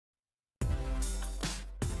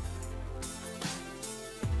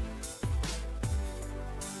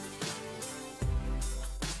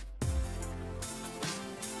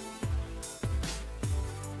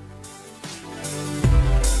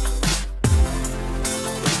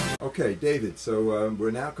Okay, David, so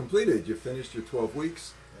we're now completed. You finished your 12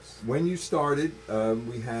 weeks. Yes. When you started,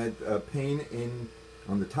 we had pain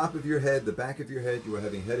on the top of your head, the back of your head. You were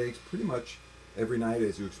having headaches pretty much every night,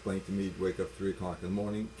 as you explained to me. You'd wake up 3 o'clock in the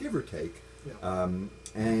morning, give or take. Yeah.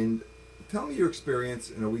 And tell me your experience.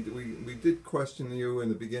 You know, we did question you in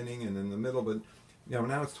the beginning and in the middle, but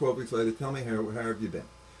now it's 12 weeks later. Tell me how have you been?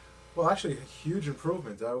 Well, actually, a huge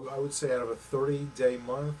improvement. I would say out of a 30-day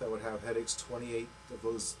month, I would have headaches 28 of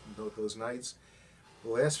those nights. The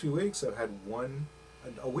last few weeks, I've had one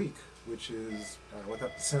a week, which is, I don't know what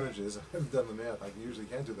that percentage is. I haven't done the math. I usually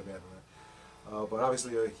can't do the math on that. But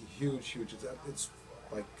obviously, a huge, it's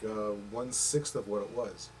like 1/6 of what it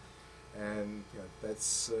was. And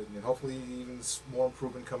that's, and hopefully even more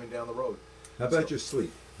improvement coming down the road. How about your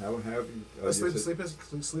sleep? How have you? Sleep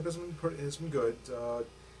has been good.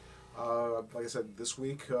 Like I said, this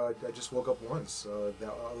week I just woke up once.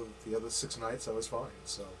 The other 6 nights I was fine.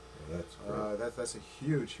 So that's great. That's a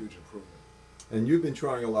huge improvement. And you've been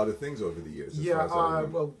trying a lot of things over the years. Yeah,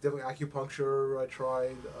 well, definitely acupuncture I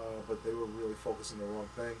tried, but they were really focusing the wrong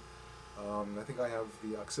thing. I think I have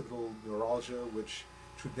the occipital neuralgia, which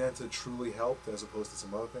Trudenta truly helped, as opposed to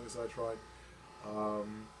some other things that I tried.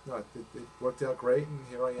 No, it worked out great, and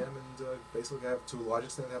here I am, and basically I have, to a large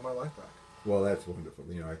extent, have my life back. Well, that's wonderful.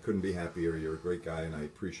 I couldn't be happier. You're a great guy, and I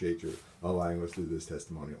appreciate you allowing us to do this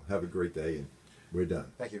testimonial. Have a great day, and we're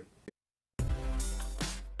done. Thank you.